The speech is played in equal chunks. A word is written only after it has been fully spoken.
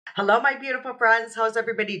Hello, my beautiful friends. How's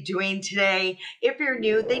everybody doing today? If you're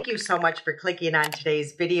new, thank you so much for clicking on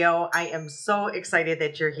today's video. I am so excited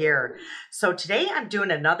that you're here. So today I'm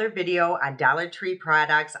doing another video on Dollar Tree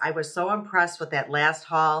products. I was so impressed with that last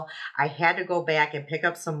haul. I had to go back and pick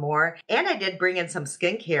up some more, and I did bring in some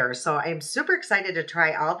skincare. So I'm super excited to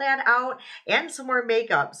try all that out and some more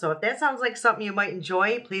makeup. So if that sounds like something you might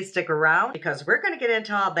enjoy, please stick around because we're going to get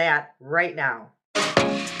into all that right now.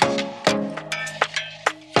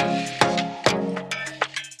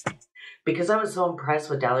 Because I was so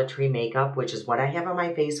impressed with Dollar Tree makeup, which is what I have on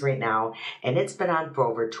my face right now, and it's been on for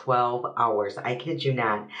over 12 hours. I kid you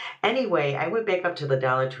not. Anyway, I went back up to the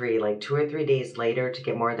Dollar Tree like 2 or 3 days later to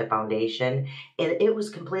get more of the foundation, and it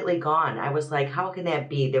was completely gone. I was like, how can that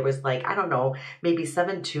be? There was like, I don't know, maybe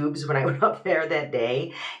 7 tubes when I went up there that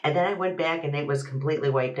day, and then I went back and it was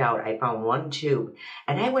completely wiped out. I found 1 tube,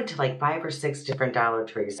 and I went to like 5 or 6 different Dollar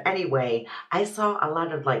Trees. Anyway, I saw a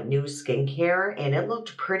lot of like new skincare, and it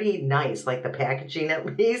looked pretty nice, like the packaging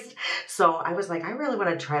at least. So I was like, I really want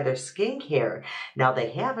to try their skincare. Now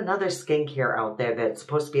they have another skincare out there that's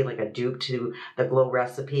supposed to be like a dupe to the Glow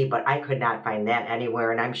Recipe, but I could not find that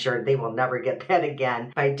anywhere, and I'm sure they will never get that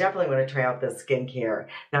again. But I definitely want to try out this skincare.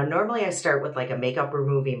 Now normally I start with like a makeup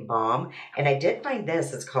removing balm, and I did find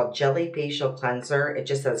this. It's called Jelly Facial Cleanser. It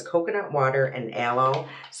just says coconut water and aloe.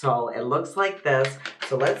 So it looks like this.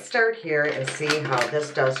 So let's start here and see how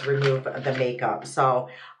this does remove the makeup. So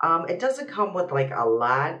it doesn't come with like a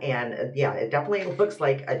lot, and yeah, it definitely looks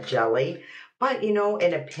like a jelly, but you know,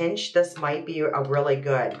 in a pinch, this might be a really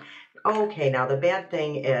good. Okay, now the bad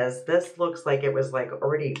thing is this looks like it was like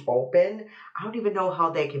already open. I don't even know how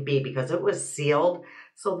that could be because it was sealed.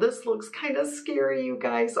 So this looks kind of scary, you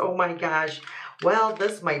guys. Oh my gosh. Well,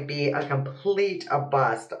 this might be a complete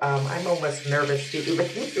bust. I'm almost nervous to even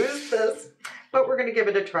use this, but we're going to give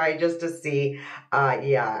it a try just to see.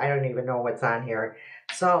 Yeah, I don't even know what's on here.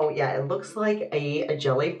 So yeah, it looks like a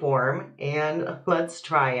jelly form, and let's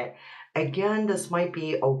try it. Again, this might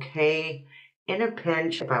be okay in a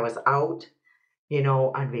pinch if I was out, you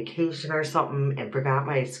know, on vacation or something and forgot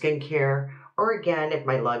my skincare, or again, if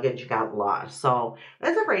my luggage got lost. So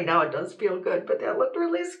as of right now, it does feel good, but that looked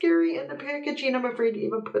really scary in the packaging. I'm afraid to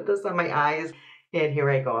even put this on my eyes. And here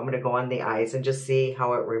I go. I'm going to go on the eyes and just see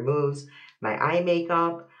how it removes my eye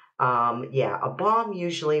makeup. Yeah, a balm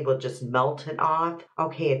usually will just melt it off.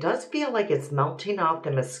 Okay, it does feel like it's melting off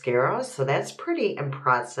the mascara, so that's pretty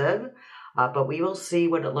impressive. But we will see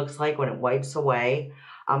what it looks like when it wipes away.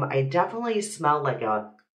 I definitely smell like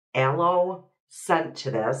a aloe scent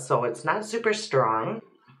to this, so it's not super strong.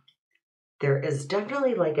 There is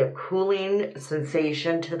definitely like a cooling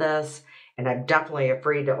sensation to this, and I'm definitely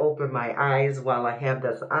afraid to open my eyes while I have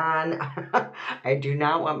this on. I do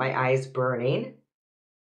not want my eyes burning.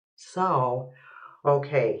 So,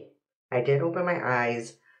 okay, I did open my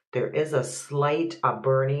eyes. There is a slight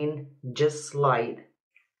burning, just slight,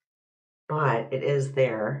 but it is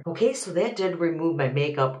there. Okay, so that did remove my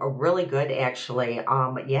makeup really good, actually.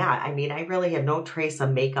 Yeah, I mean, I really have no trace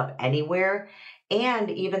of makeup anywhere,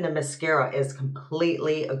 and even the mascara is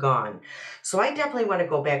completely gone. So I definitely want to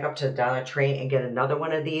go back up to the Dollar Tree and get another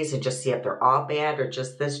one of these and just see if they're all bad or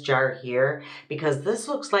just this jar here, because this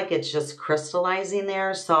looks like it's just crystallizing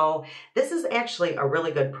there. So this is actually a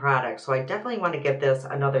really good product. So I definitely want to give this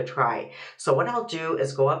another try. So what I'll do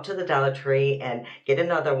is go up to the Dollar Tree and get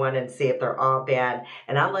another one and see if they're all bad,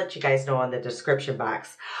 and I'll let you guys know in the description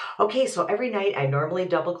box. Okay, so every night I normally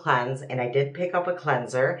double cleanse, and I did pick up a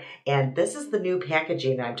cleanser, and this is the new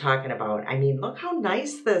packaging I'm talking about. I mean, look how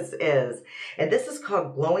nice this is. And this is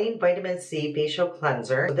called Glowing Vitamin C Facial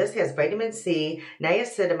Cleanser. So this has vitamin C,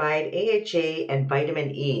 niacinamide, AHA, and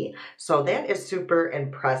vitamin E. So that is super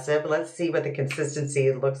impressive. Let's see what the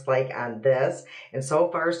consistency looks like on this. And so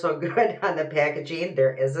far, so good on the packaging.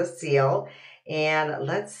 There is a seal. And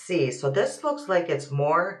let's see. So this looks like it's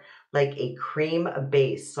more like a cream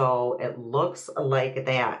base. So it looks like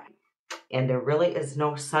that. And there really is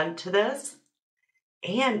no scent to this.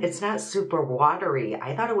 And it's not super watery.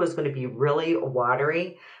 I thought it was going to be really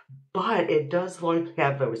watery, but it does look to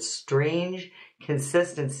have a strange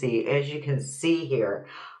consistency, as you can see here.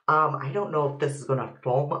 I don't know if this is going to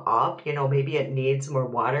foam up, you know, maybe it needs more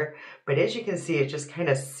water, but as you can see, it's just kind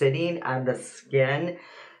of sitting on the skin.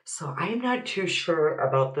 So I'm not too sure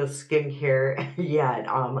about the skincare yet.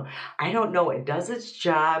 I don't know. It does its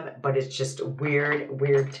job, but it's just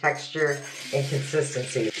weird texture and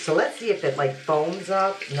consistency. So let's see if it like foams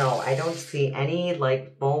up. No, I don't see any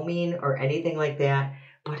like foaming or anything like that,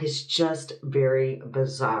 but it's just very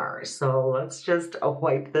bizarre. So let's just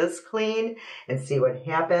wipe this clean and see what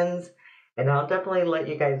happens. And I'll definitely let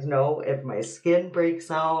you guys know if my skin breaks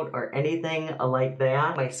out or anything like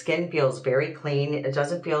that. My skin feels very clean. It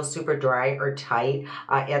doesn't feel super dry or tight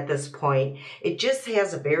at this point. It just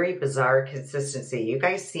has a very bizarre consistency. You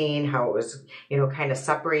guys seen how it was, kind of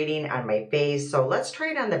separating on my face. So let's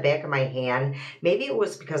try it on the back of my hand. Maybe it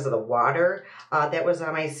was because of the water that was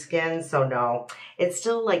on my skin. So no, it's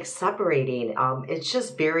still like separating. It's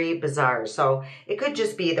just very bizarre. So it could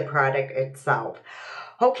just be the product itself.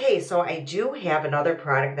 Okay, so I do have another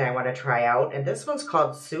product that I want to try out, and this one's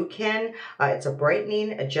called Sukin. It's a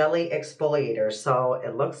brightening jelly exfoliator, so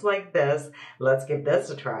it looks like this. Let's give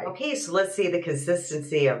this a try. Okay, so let's see the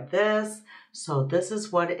consistency of this. So this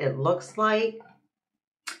is what it looks like.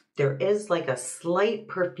 There is like a slight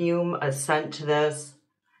perfume scent to this,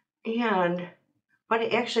 but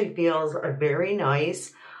it actually feels very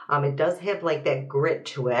nice. It does have like that grit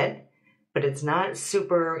to it, but it's not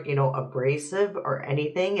super, abrasive or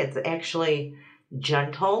anything. It's actually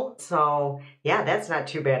gentle. So yeah, that's not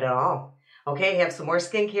too bad at all. Okay, I have some more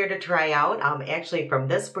skincare to try out, actually from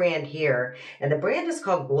this brand here, and the brand is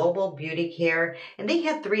called Global Beauty Care, and they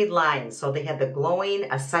had 3 lines. So they had the glowing,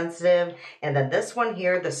 a sensitive, and then this one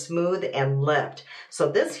here, the smooth and lift.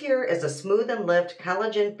 So this here is a smooth and lift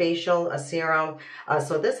collagen facial serum.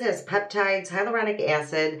 So this has peptides, hyaluronic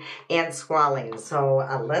acid, and squalene. So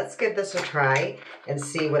let's give this a try and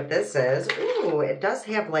see what this is. Ooh, it does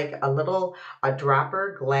have like a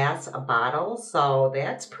dropper glass bottle, so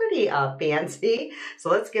that's pretty fancy. So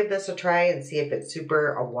let's give this a try and see if it's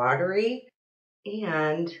super watery.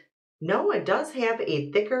 And no, it does have a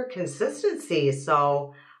thicker consistency,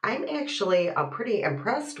 so I'm actually pretty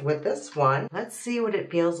impressed with this one. Let's see what it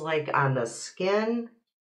feels like on the skin.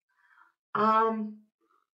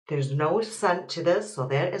 There's no scent to this, so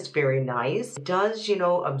that is very nice. It does,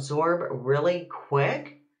 absorb really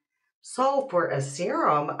quick. So for a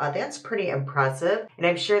serum, that's pretty impressive. And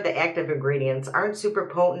I'm sure the active ingredients aren't super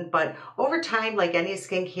potent, but over time, like any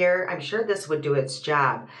skincare, I'm sure this would do its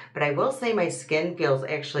job. But I will say my skin feels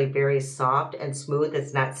actually very soft and smooth.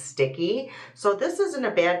 It's not sticky. So this isn't a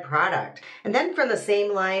bad product. And then from the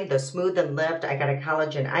same line, the Smooth and Lift, I got a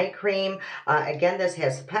collagen eye cream. Again, this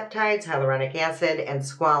has peptides, hyaluronic acid, and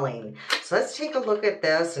squalene. So let's take a look at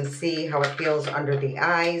this and see how it feels under the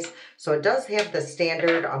eyes. So it does have the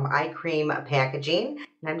standard eye cream packaging.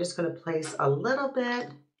 And I'm just going to place a little bit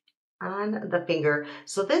on the finger.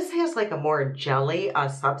 So this has like a more jelly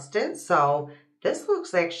substance. So this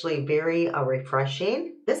looks actually very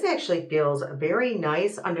refreshing. This actually feels very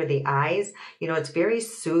nice under the eyes. It's very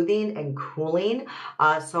soothing and cooling.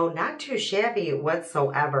 So not too shabby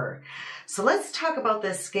whatsoever. So let's talk about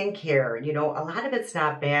this skincare. A lot of it's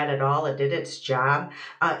not bad at all. It did its job.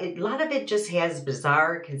 A lot of it just has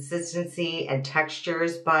bizarre consistency and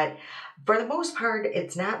textures, but for the most part,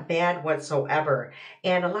 it's not bad whatsoever.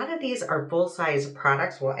 And a lot of these are full-size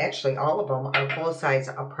products. Well, actually, all of them are full-size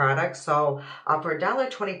products. So for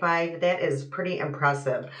 $1.25, that is pretty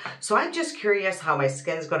impressive. So I'm just curious how my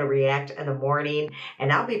skin's going to react in the morning.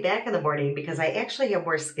 And I'll be back in the morning because I actually have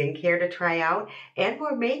more skincare to try out and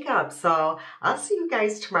more makeup. So I'll see you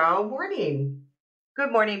guys tomorrow morning.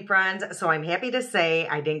 Good morning, friends. So I'm happy to say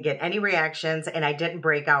I didn't get any reactions and I didn't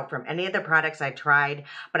break out from any of the products I tried,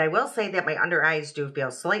 but I will say that my under eyes do feel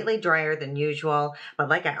slightly drier than usual. But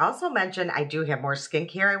like I also mentioned, I do have more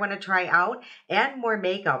skincare I want to try out and more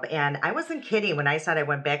makeup. And I wasn't kidding when I said I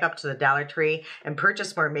went back up to the Dollar Tree and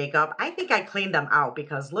purchased more makeup. I think I cleaned them out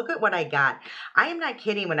because look at what I got. I am not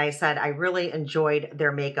kidding when I said I really enjoyed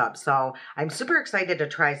their makeup. So I'm super excited to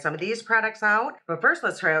try some of these products out. But first,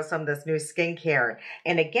 let's try out some of this new skincare.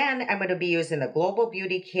 And again, I'm going to be using the Global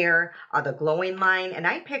Beauty Care, the glowing line, and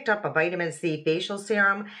I picked up a vitamin C facial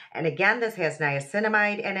serum. And again, this has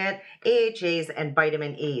niacinamide in it, AHAs, and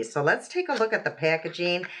vitamin E. So let's take a look at the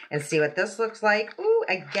packaging and see what this looks like. Ooh,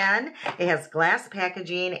 again, it has glass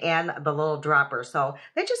packaging and the little dropper. So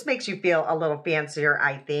that just makes you feel a little fancier,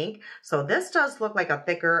 I think. So this does look like a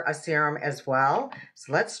thicker serum as well.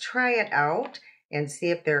 So let's try it out and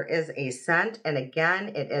see if there is a scent. And again,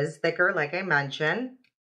 it is thicker, like I mentioned,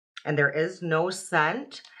 and there is no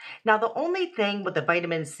scent. Now, the only thing with the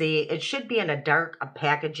vitamin C, it should be in a dark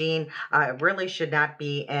packaging. It really should not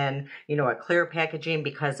be in, a clear packaging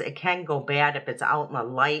because it can go bad if it's out in the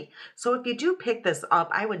light. So if you do pick this up,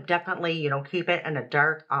 I would definitely, keep it in a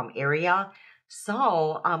dark area.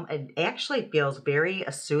 So it actually feels very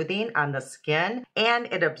soothing on the skin and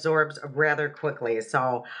it absorbs rather quickly.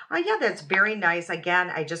 So yeah, that's very nice. Again,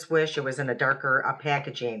 I just wish it was in a darker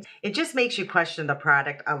packaging. It just makes you question the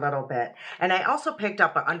product a little bit. And I also picked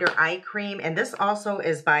up an under eye cream, and this also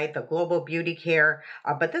is by the Global Beauty Care,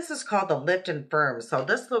 but this is called the Lift and Firm. So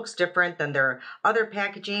this looks different than their other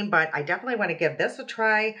packaging, but I definitely want to give this a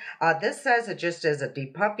try. This says it just is a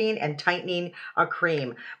depuffing and tightening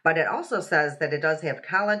cream, but it also says that it does have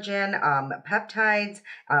collagen, peptides,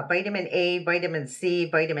 vitamin A, vitamin C,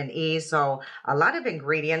 vitamin E. So a lot of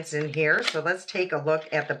ingredients in here. So let's take a look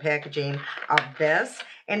at the packaging of this.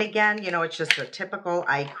 And again, you know, it's just a typical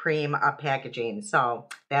eye cream packaging. So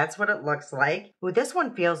that's what it looks like. Ooh, this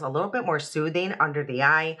one feels a little bit more soothing under the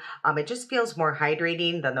eye. It just feels more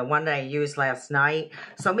hydrating than the one that I used last night.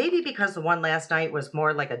 So maybe because the one last night was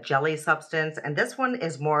more like a jelly substance and this one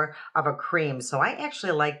is more of a cream. So I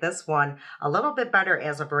actually like this one a little bit better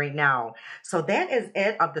as of right now. So that is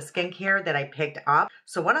it of the skincare that I picked up.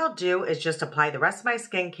 So what I'll do is just apply the rest of my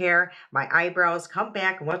skincare, my eyebrows, come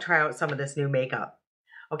back and we'll try out some of this new makeup.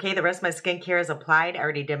 Okay, the rest of my skincare is applied. I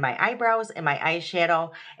already did my eyebrows and my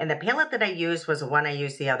eyeshadow. And the palette that I used was the one I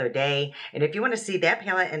used the other day. And if you want to see that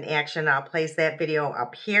palette in action, I'll place that video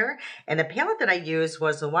up here. And the palette that I used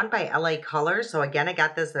was the one by LA Colors. So again, I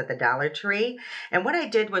got this at the Dollar Tree. And what I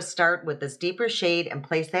did was start with this deeper shade and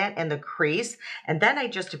place that in the crease. And then I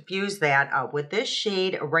just diffused that with this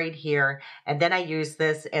shade right here. And then I used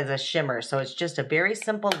this as a shimmer. So it's just a very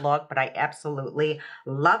simple look, but I absolutely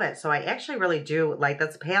love it. So I actually really do like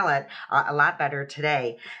this palette a lot better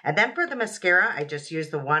today. And then for the mascara, I just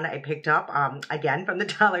used the one I picked up again from the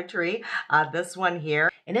Dollar Tree, this one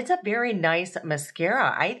here. And it's a very nice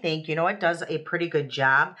mascara. I think, you know, it does a pretty good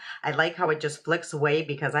job. I like how it just flicks away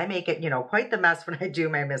because I make it, you know, quite the mess when I do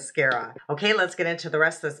my mascara. Okay, let's get into the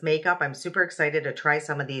rest of this makeup. I'm super excited to try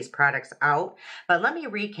some of these products out. But let me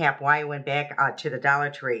recap why I went back to the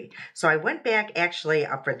Dollar Tree. So I went back actually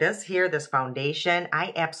for this here, this foundation.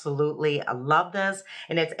 I absolutely love this.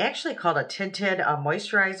 And it's actually called a tinted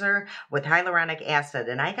moisturizer with hyaluronic acid.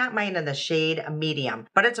 And I got mine in the shade medium,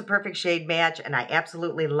 but it's a perfect shade match and I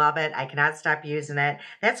absolutely love it. I cannot stop using it.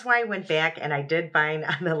 That's why I went back and I did find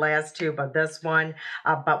the last tube of this one.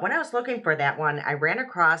 But when I was looking for that one, I ran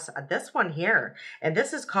across this one here. And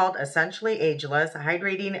this is called Essentially Ageless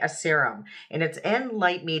Hydrating Serum. And it's in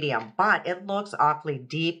light medium, but it looks awfully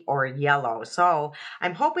deep or yellow. So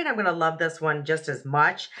I'm hoping I'm going to love this one just as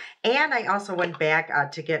much. And I also went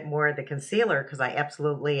back to get more of the concealer because I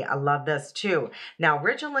absolutely love this too. Now,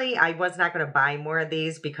 originally, I was not going to buy more of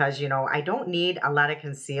these because, you know, I don't need a lot of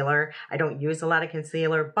concealer. I don't use a lot of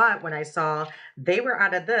concealer, but when I saw they were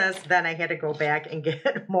out of this, then I had to go back and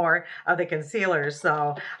get more of the concealer.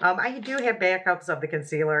 So I do have backups of the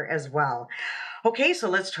concealer as well. Okay, so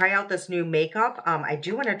let's try out this new makeup. I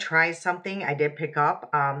do want to try something I did pick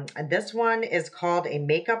up. This one is called a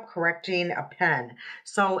makeup correcting pen.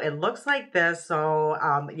 So it looks like this. So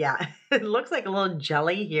yeah, it looks like a little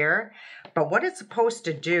jelly here. But what it's supposed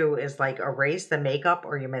to do is like erase the makeup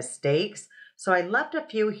or your mistakes. So I left a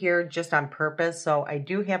few here just on purpose. So I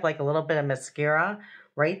do have like a little bit of mascara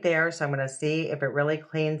right there. So I'm going to see if it really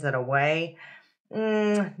cleans it away.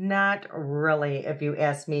 Not really, if you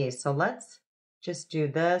ask me. So let's just do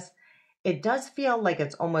this. It does feel like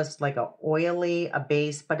it's almost like a oily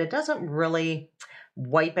base, but it doesn't really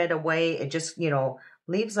wipe it away. It just, you know,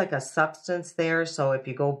 leaves like a substance there. So if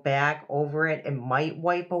you go back over it, it might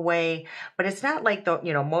wipe away, but it's not like the,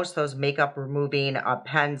 you know, most of those makeup removing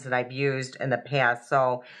pens that I've used in the past.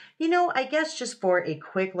 So, you know, I guess just for a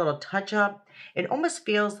quick little touch up, it almost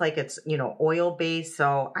feels like it's, you know, oil based.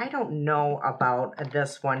 So I don't know about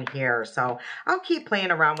this one here. So I'll keep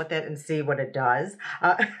playing around with it and see what it does.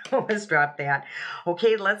 Almost dropped that.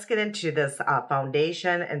 Okay, let's get into this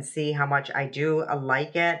foundation and see how much I do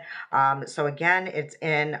like it. So again, it's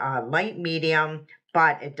in light medium,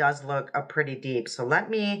 but it does look pretty deep. So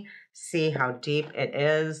let me see how deep it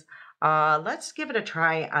is. Let's give it a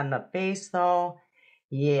try on the face though.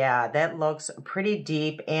 Yeah, that looks pretty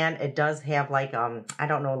deep and it does have like, I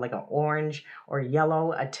don't know, like an orange or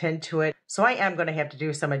yellow tint to it. So I am going to have to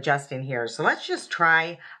do some adjusting here. So let's just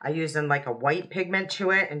try using like a white pigment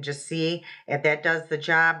to it and just see if that does the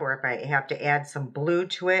job or if I have to add some blue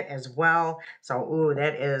to it as well. So, ooh,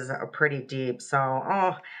 that is pretty deep. So,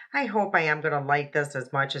 oh, I hope I am going to like this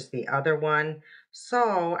as much as the other one.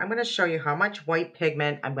 So I'm going to show you how much white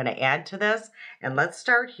pigment I'm going to add to this. And let's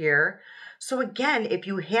start here. So again, if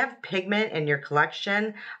you have pigment in your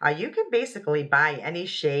collection, you can basically buy any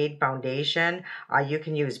shade foundation. You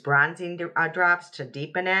can use bronzing drops to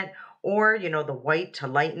deepen it, or, you know, the white to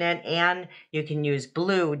lighten it, and you can use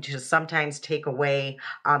blue to sometimes take away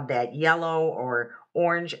that yellow or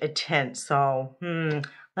orange tint. So,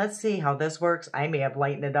 let's see how this works. I may have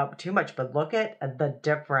lightened it up too much, but look at the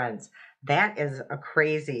difference. That is a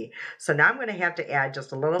crazy. So now I'm going to have to add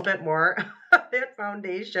just a little bit more of that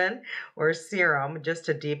foundation or serum just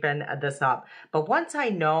to deepen this up. But once I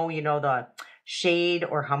know, you know, the shade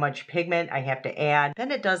or how much pigment I have to add,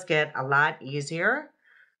 then it does get a lot easier.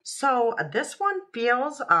 So this one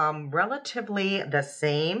feels relatively the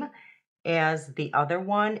same as the other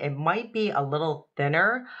one. It might be a little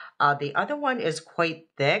thinner. The other one is quite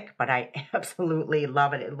thick, but I absolutely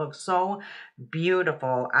love it. It looks so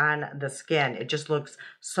beautiful on the skin. It just looks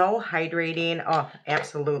so hydrating. Oh,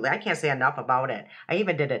 absolutely. I can't say enough about it. I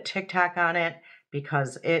even did a TikTok on it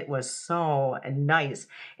because it was so nice.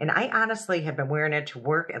 And I honestly have been wearing it to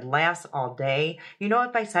work. It lasts all day. You know,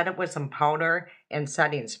 if I set it with some powder and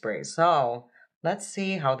setting spray. So let's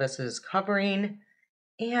see how this is covering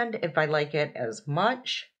and if I like it as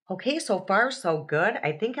much. Okay, so far so good.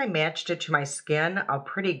 I think I matched it to my skin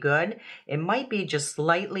pretty good. It might be just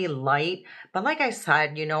slightly light, but like I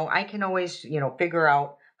said, you know, I can always, you know, figure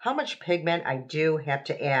out how much pigment I do have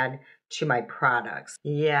to add to my products.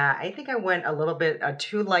 Yeah, I think I went a little bit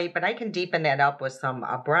too light, but I can deepen that up with some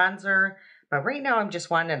bronzer. But right now I'm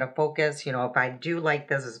just wanting to focus, you know, if I do like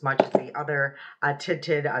this as much as the other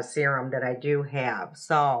tinted serum that I do have.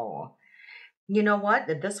 So you know what?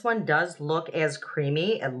 This one does look as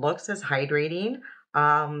creamy. It looks as hydrating.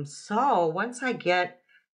 So once I get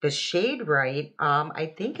the shade right,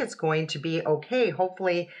 I think it's going to be okay.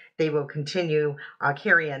 Hopefully they will continue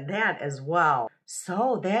carrying that as well.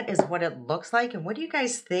 So that is what it looks like. And what do you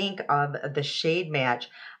guys think of the shade match?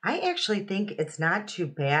 I actually think it's not too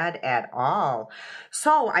bad at all.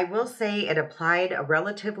 So I will say it applied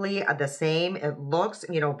relatively the same. It looks,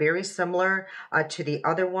 you know, very similar to the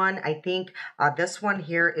other one. I think this one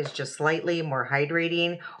here is just slightly more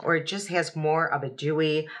hydrating, or it just has more of a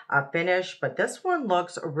dewy finish. But this one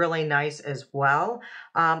looks really nice as well.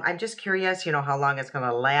 I'm just curious, you know, how long it's going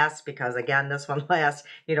to last, because again, this one lasts,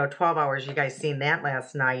 you know, 12 hours. You guys seen that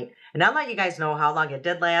last night. And I'll let you guys know how long it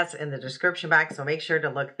did last in the description box, so make sure to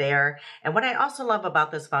look there. And what I also love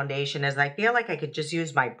about this foundation is I feel like I could just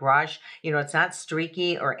use my brush. You know, it's not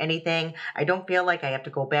streaky or anything. I don't feel like I have to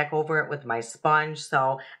go back over it with my sponge.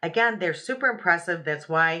 So again, they're super impressive. That's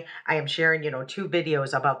why I am sharing, you know, 2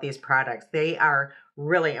 videos about these products. They are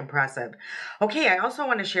really impressive. Okay, I also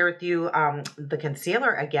want to share with you the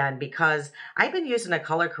concealer again, because I've been using a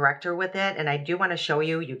color corrector with it, and I do want to show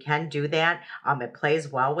you can do that. It plays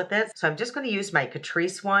well with it. So I'm just going to use my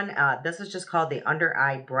Catrice one. This is just called the Under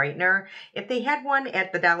Eye Brightener. If they had one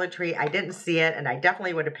at the Dollar Tree, I didn't see it, and I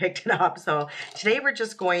definitely would have picked it up. So today we're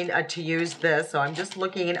just going to use this. So I'm just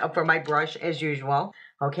looking for my brush as usual.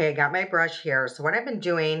 Okay, I got my brush here. So what I've been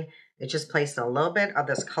doing is just placing a little bit of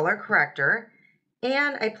this color corrector.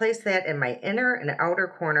 And I place that in my inner and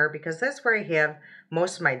outer corner because that's where I have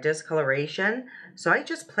most of my discoloration. So I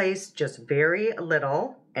just placed just very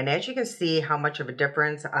little. And as you can see how much of a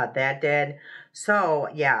difference that did. So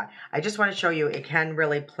yeah, I just want to show you it can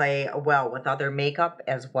really play well with other makeup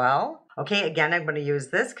as well. Okay, again, I'm going to use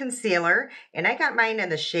this concealer, and I got mine in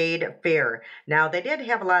the shade Fair. Now, they did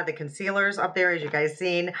have a lot of the concealers up there, as you guys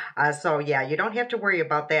seen. So yeah, you don't have to worry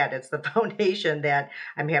about that. It's the foundation that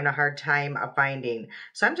I'm having a hard time finding.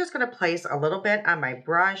 So I'm just going to place a little bit on my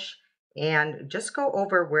brush and just go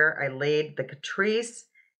over where I laid the Catrice,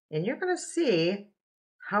 and you're going to see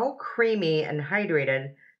how creamy and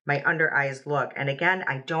hydrated my under eyes look. And again,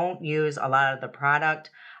 I don't use a lot of the product.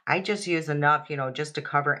 I just use enough, you know, just to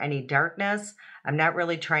cover any darkness. I'm not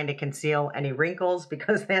really trying to conceal any wrinkles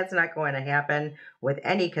because that's not going to happen with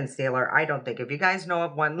any concealer, I don't think. If you guys know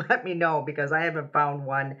of one, let me know because I haven't found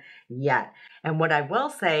one yet. And what I will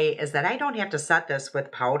say is that I don't have to set this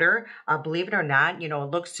with powder. Believe it or not, you know, it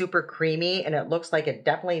looks super creamy and it looks like it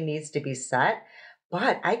definitely needs to be set.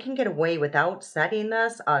 But I can get away without setting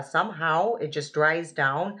this. Somehow it just dries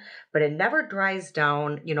down, but it never dries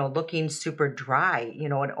down, you know, looking super dry. You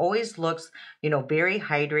know, it always looks, you know, very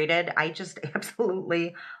hydrated. I just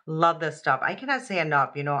absolutely love this stuff. I cannot say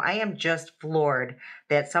enough. You know, I am just floored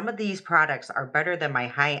that some of these products are better than my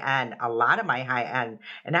high end, a lot of my high end.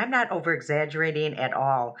 And I'm not over exaggerating at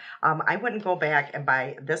all. I wouldn't go back and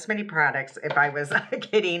buy this many products if I was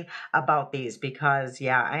kidding about these because,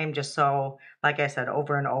 yeah, I am just so, like I said,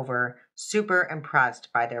 over and over, super impressed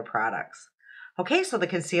by their products. Okay, so the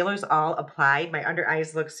concealer's all applied. My under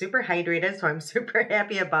eyes look super hydrated, so I'm super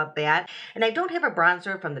happy about that. And I don't have a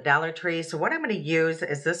bronzer from the Dollar Tree, so what I'm going to use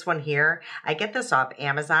is this one here. I get this off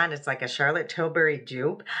Amazon. It's like a Charlotte Tilbury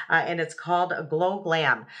dupe, and it's called Glow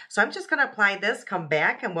Glam. So I'm just going to apply this, come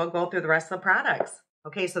back, and we'll go through the rest of the products.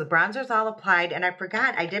 Okay, so the bronzer's all applied, and I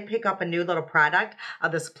forgot I did pick up a new little product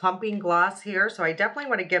of this plumping gloss here, so I definitely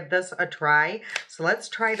want to give this a try. So let's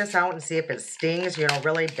try this out and see if it stings,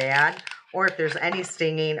 really bad, or if there's any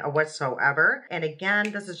stinging whatsoever. And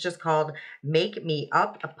again, this is just called Make Me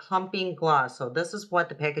Up, a plumping gloss. So this is what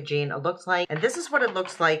the packaging looks like, and this is what it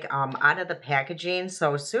looks like out of the packaging.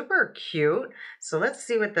 So super cute. So let's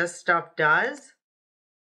see what this stuff does.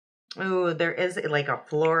 Ooh, there is like a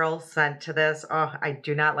floral scent to this. Oh, I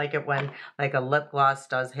do not like it when like a lip gloss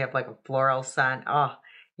does have like a floral scent. Oh,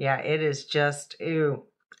 yeah, it is just, ooh,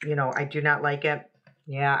 I do not like it.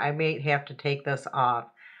 Yeah, I may have to take this off.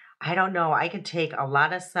 I don't know. I can take a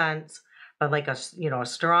lot of scents, but like a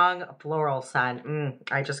strong floral scent,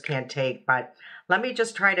 I just can't take. But let me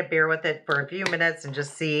just try to bear with it for a few minutes and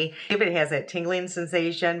just see if it has a tingling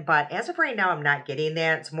sensation. But as of right now, I'm not getting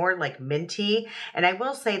that. It's more like minty. And I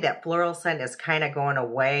will say that floral scent is kind of going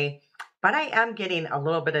away. But I am getting a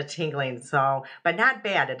little bit of tingling, but not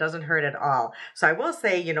bad. It doesn't hurt at all. So I will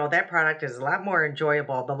say, that product is a lot more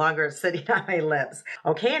enjoyable the longer it's sitting on my lips.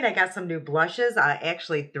 Okay, and I got some new blushes,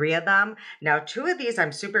 actually 3 of them. Now, 2 of these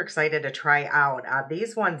I'm super excited to try out.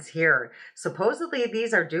 These ones here, supposedly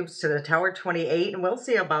these are dupes to the Tower 28, and we'll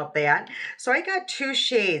see about that. So I got 2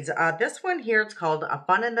 shades. This one here, it's called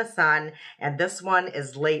Fun in the Sun, and this one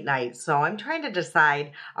is Late Night. So I'm trying to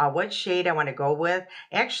decide what shade I want to go with.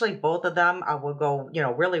 Actually, both of them will go,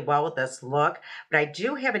 really well with this look. But I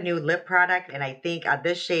do have a new lip product, and I think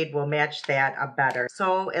this shade will match that better.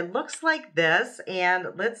 So it looks like this, and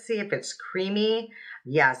let's see if it's creamy.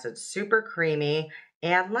 Yes, it's super creamy.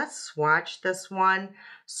 And let's swatch this one.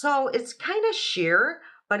 So it's kind of sheer,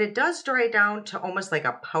 but it does dry down to almost like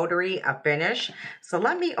a powdery finish. So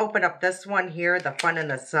let me open up this one here, the Fun in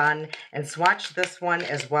the Sun, and swatch this one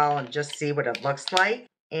as well and just see what it looks like.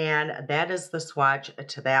 And that is the swatch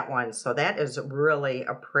to that one. So that is really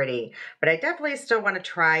pretty. But I definitely still want to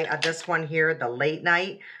try this one here, the Late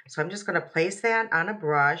Night. So I'm just going to place that on a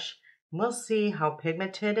brush. We'll see how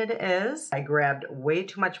pigmented it is. I grabbed way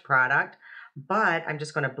too much product, but I'm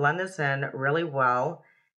just going to blend this in really well.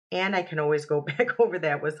 And I can always go back over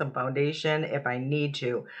that with some foundation if I need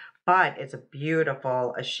to. But it's a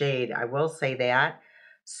beautiful shade, I will say that.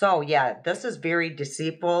 So yeah, this is very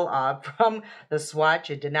deceitful. From the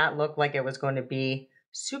swatch, it did not look like it was going to be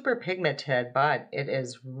super pigmented, but it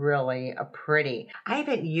is really pretty. I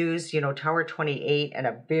haven't used, Tower 28 in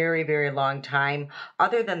a very, very long time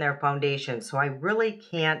other than their foundation, so I really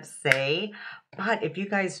can't say. But if you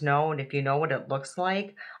guys know, and if you know what it looks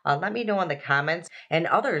like, let me know in the comments, and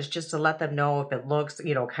others just to let them know if it looks,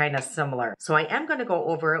 kind of similar. So I am going to go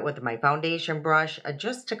over it with my foundation brush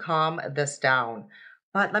just to calm this down.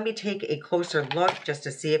 But let me take a closer look just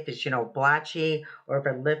to see if it's, blotchy or if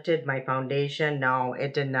it lifted my foundation. No,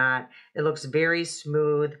 it did not. It looks very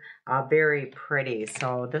smooth, very pretty.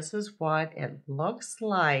 So this is what it looks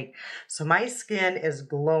like. So my skin is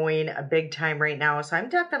glowing big time right now. So I'm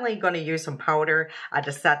definitely going to use some powder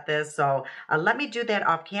to set this. So let me do that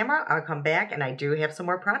off camera. I'll come back and I do have some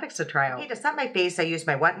more products to try out. Okay, to set my face, I use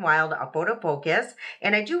my Wet n Wild Photo Focus.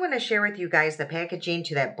 And I do want to share with you guys the packaging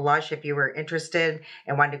to that blush if you were interested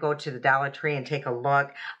and wanted to go to the Dollar Tree and take a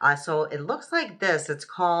look. So it looks like this. It's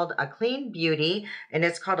called a Clean Beauty, and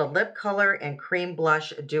it's called a Lip Color and Cream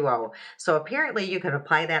Blush Duo. So apparently you can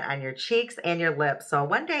apply that on your cheeks and your lips. So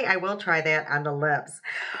one day I will try that on the lips.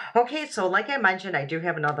 Okay, so like I mentioned, I do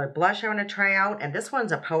have another blush I want to try out, and this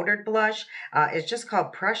one's a powdered blush. It's just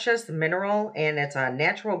called Precious Mineral, and it's a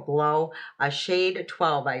Natural Glow, a shade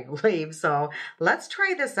 12, I believe. So let's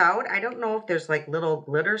try this out. I don't know if there's like little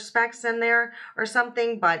glitter specks in there or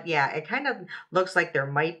something, but yeah, it kind of looks like there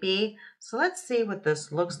might be. So let's see what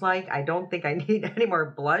this looks like. I don't think I need any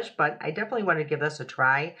more blush, but I definitely want to give this a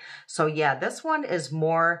try. So yeah, this one is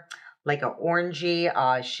more like an orangey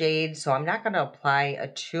shade, so I'm not going to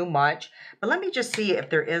apply too much. But let me just see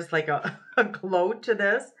if there is like a glow to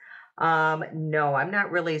this. No, I'm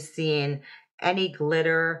not really seeing any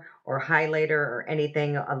glitter or highlighter or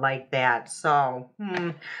anything like that. So,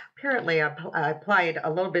 apparently I applied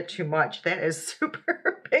a little bit too much. That is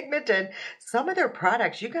super pigmented. Some of their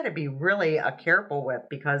products you got to be really careful with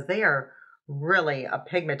because they are really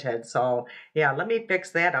pigmented. So, yeah, let me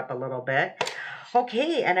fix that up a little bit.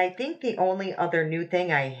 Okay, and I think the only other new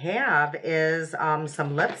thing I have is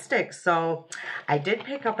some lipstick. So I did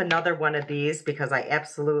pick up another one of these because I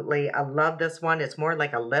love this one. It's more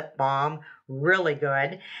like a lip balm, really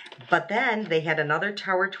good. But then they had another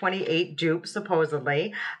Tower 28 dupe,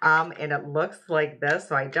 supposedly, and it looks like this.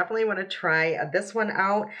 So I definitely want to try this one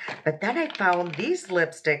out. But then I found these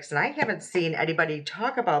lipsticks, and I haven't seen anybody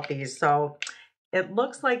talk about these. So it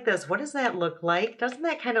looks like this. What does that look like? Doesn't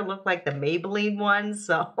that kind of look like the Maybelline one?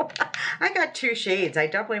 So I got two shades. I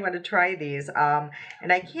definitely want to try these.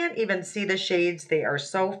 And I can't even see the shades. They are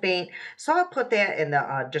so faint. So I'll put that in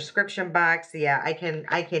the description box. Yeah, I can't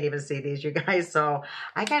even see these, you guys. So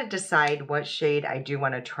I got to decide what shade I do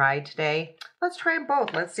want to try today. Let's try them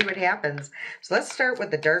both. Let's see what happens. So let's start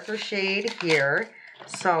with the darker shade here.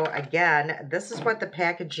 So again, this is what the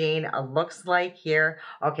packaging looks like here.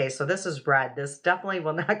 Okay, so this is red. This definitely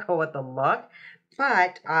will not go with the look.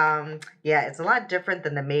 But, yeah, it's a lot different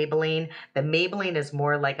than the Maybelline. The Maybelline is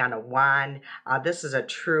more like on a wand. This is a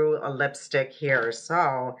true lipstick here.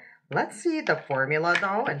 So let's see the formula,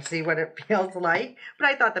 though, and see what it feels like. But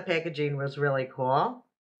I thought the packaging was really cool.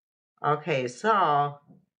 Okay, so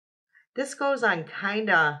this goes on kind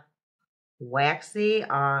of waxy.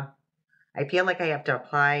 I feel like I have to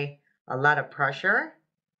apply a lot of pressure.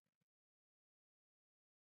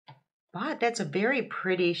 But that's a very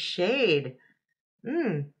pretty shade.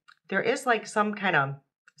 There is like some kind of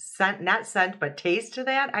scent, not scent, but taste to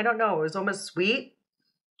that. I don't know. It was almost sweet.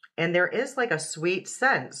 And there is like a sweet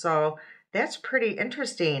scent. So that's pretty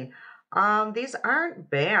interesting. These aren't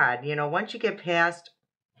bad. You know, once you get past,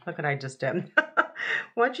 look what I just did.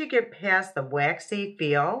 Once you get past the waxy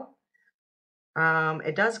feel,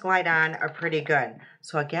 it does glide on pretty good.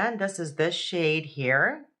 So again, this is this shade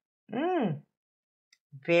here.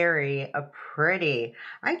 Very pretty.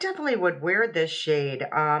 I definitely would wear this shade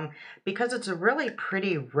because it's a really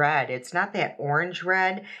pretty red. It's not that orange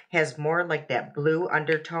red, has more like that blue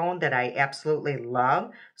undertone that I absolutely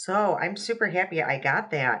love. So I'm super happy I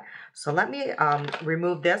got that. So let me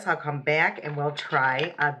remove this. I'll come back and we'll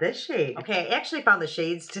try this shade. Okay, I actually found the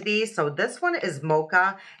shades to these. So this one is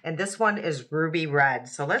Mocha and this one is Ruby Red.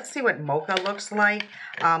 So let's see what Mocha looks like.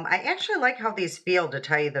 I actually like how these feel, to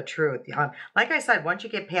tell you the truth. Like I said, once you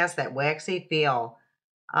get past that waxy feel,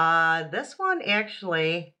 this one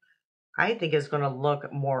actually, I think is going to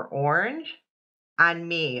look more orange on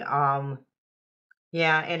me.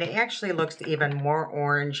 Yeah, and it actually looks even more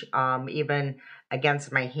orange, even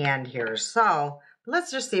against my hand here. So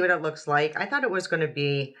let's just see what it looks like. I thought it was going to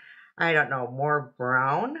be, I don't know, more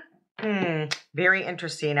brown. Very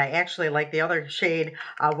interesting. I actually like the other shade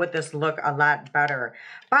with this look a lot better.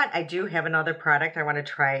 But I do have another product I want to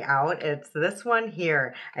try out. It's this one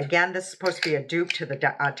here. Again, this is supposed to be a dupe to the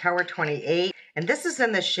Tower 28. And this is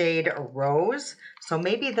in the shade Rose. So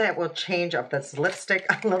maybe that will change up this lipstick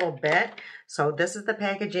a little bit. So this is the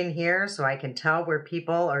packaging here. So I can tell where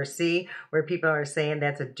people are saying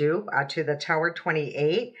that's a dupe to the Tower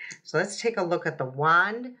 28. So let's take a look at the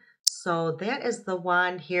wand. So that is the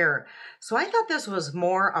wand here. So I thought this was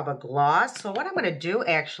more of a gloss. So what I'm going to do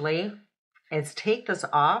actually is take this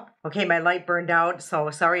off. Okay, my light burned out, so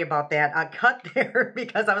sorry about that. I cut there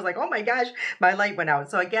because I was like, oh my gosh, my light went out.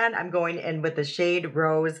 So again, I'm going in with the shade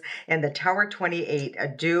Rose and the Tower 28, a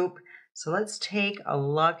dupe. So let's take a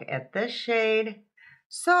look at this shade.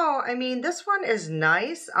 So, I mean, this one is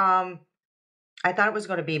nice. I thought it was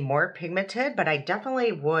going to be more pigmented, but I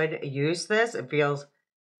definitely would use this. It feels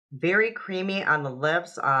very creamy on the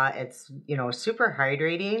lips. It's, you know, super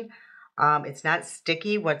hydrating. It's not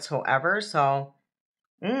sticky whatsoever. So,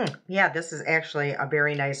 yeah, this is actually a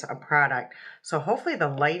very nice product. So hopefully the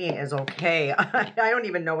lighting is okay. I don't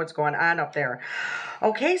even know what's going on up there.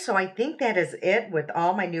 Okay, so I think that is it with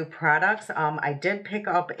all my new products. I did pick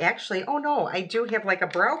up, actually, oh no, I do have like a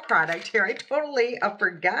brow product here. I totally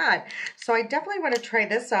forgot. So I definitely want to try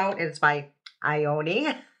this out. It's by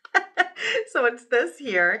Ioni. So it's this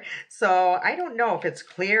here. So I don't know if it's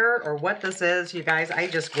clear or what this is, you guys. I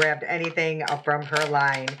just grabbed anything from her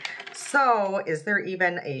line. So is there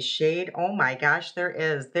even a shade? Oh my gosh, there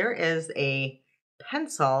is. There is a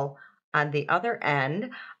pencil on the other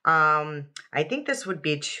end. I think this would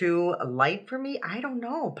be too light for me. I don't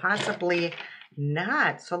know, possibly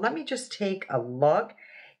not. So let me just take a look.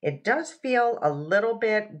 It does feel a little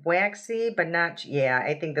bit waxy, but not, yeah,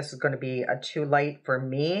 I think this is going to be too light for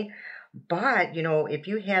me. But, you know, if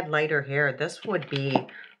you had lighter hair, this would be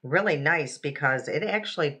really nice because it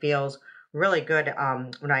actually feels really good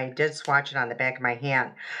when I did swatch it on the back of my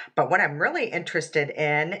hand. But what I'm really interested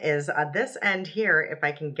in is this end here, if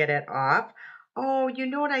I can get it off. Oh, you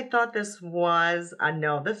know what I thought this was?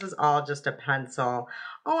 No, this is all just a pencil.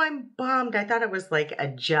 Oh, I'm bummed. I thought it was like a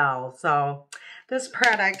gel. So this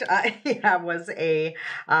product, yeah, was a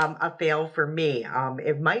fail for me.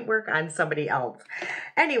 It might work on somebody else.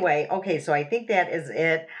 Anyway, okay, so I think that is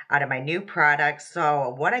it out of my new products.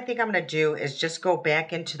 So what I think I'm going to do is just go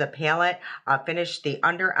back into the palette, finish the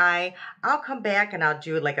under eye. I'll come back and I'll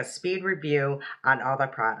do like a speed review on all the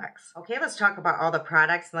products. Okay, let's talk about all the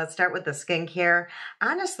products. Let's start with the skincare.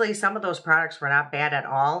 Honestly, some of those products were not bad at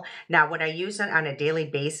all. Now, would I use it on a daily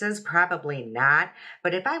basis? Probably not.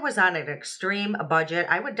 But if I was on an extreme budget,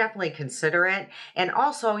 I would definitely consider it. And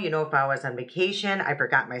also, you know, if I was on vacation, I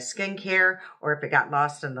forgot my skincare, or if it got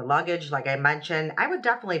lost in the luggage, like I mentioned, I would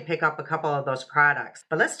definitely pick up a couple of those products.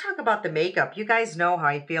 But let's talk about the makeup. You guys know how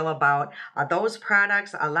I feel about those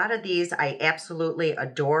products. A lot of these I absolutely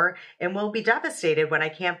adore and will be devastated when I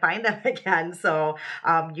can't find them again. So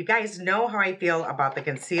you guys know how I feel about the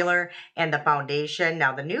concealer and the foundation.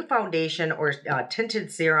 Now, the new foundation or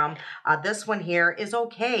tinted serum, this one here is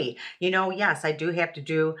okay. You know, yes, I do have to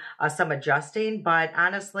do some adjusting, but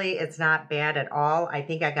honestly, it's not bad at all. I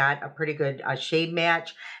think I got a pretty good shade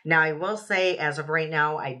match. Now, I will say, as of right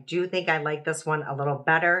now, I do think I like this one a little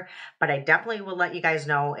better, but I definitely will let you guys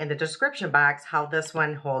know in the description box how this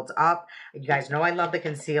one holds up. You guys know I love the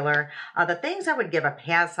concealer. The things I would give a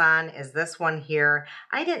pass on is this one here.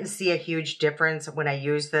 I didn't see a huge difference when I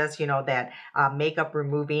used this, you know, that makeup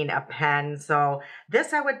removing a pen. So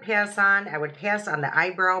this I would pass on. I would pass on the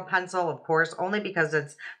eyebrow pencil, of course, only because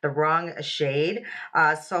it's the wrong shade.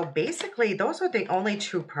 So basically, those are the only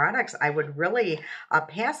two products I would really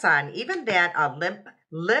pass on. Even that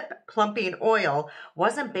lip plumping oil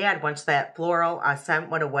wasn't bad once that floral scent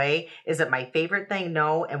went away. Is it my favorite thing?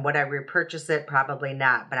 No. And would I repurchase it? Probably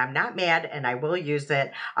not. But I'm not mad and I will use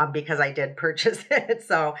it because I did purchase it.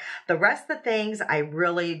 So the rest of the things I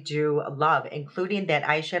really do love, including that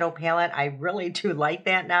eyeshadow palette. I really do like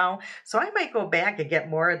that now. So I might go back and get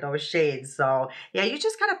more of those shades. So yeah, you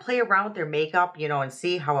just got to play around with your makeup, you know, and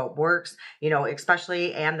see how it works, you know,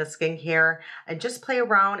 especially and the skincare, and just play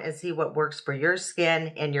around and see what works for your skin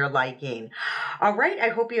and your liking. All right, I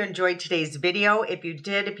hope you enjoyed today's video. If you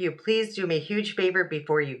did, if you please do me a huge favor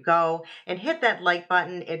before you go and hit that like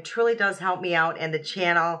button. It truly does help me out and the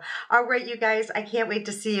channel. All right, you guys, I can't wait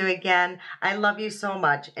to see you again. I love you so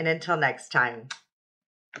much, and until next time.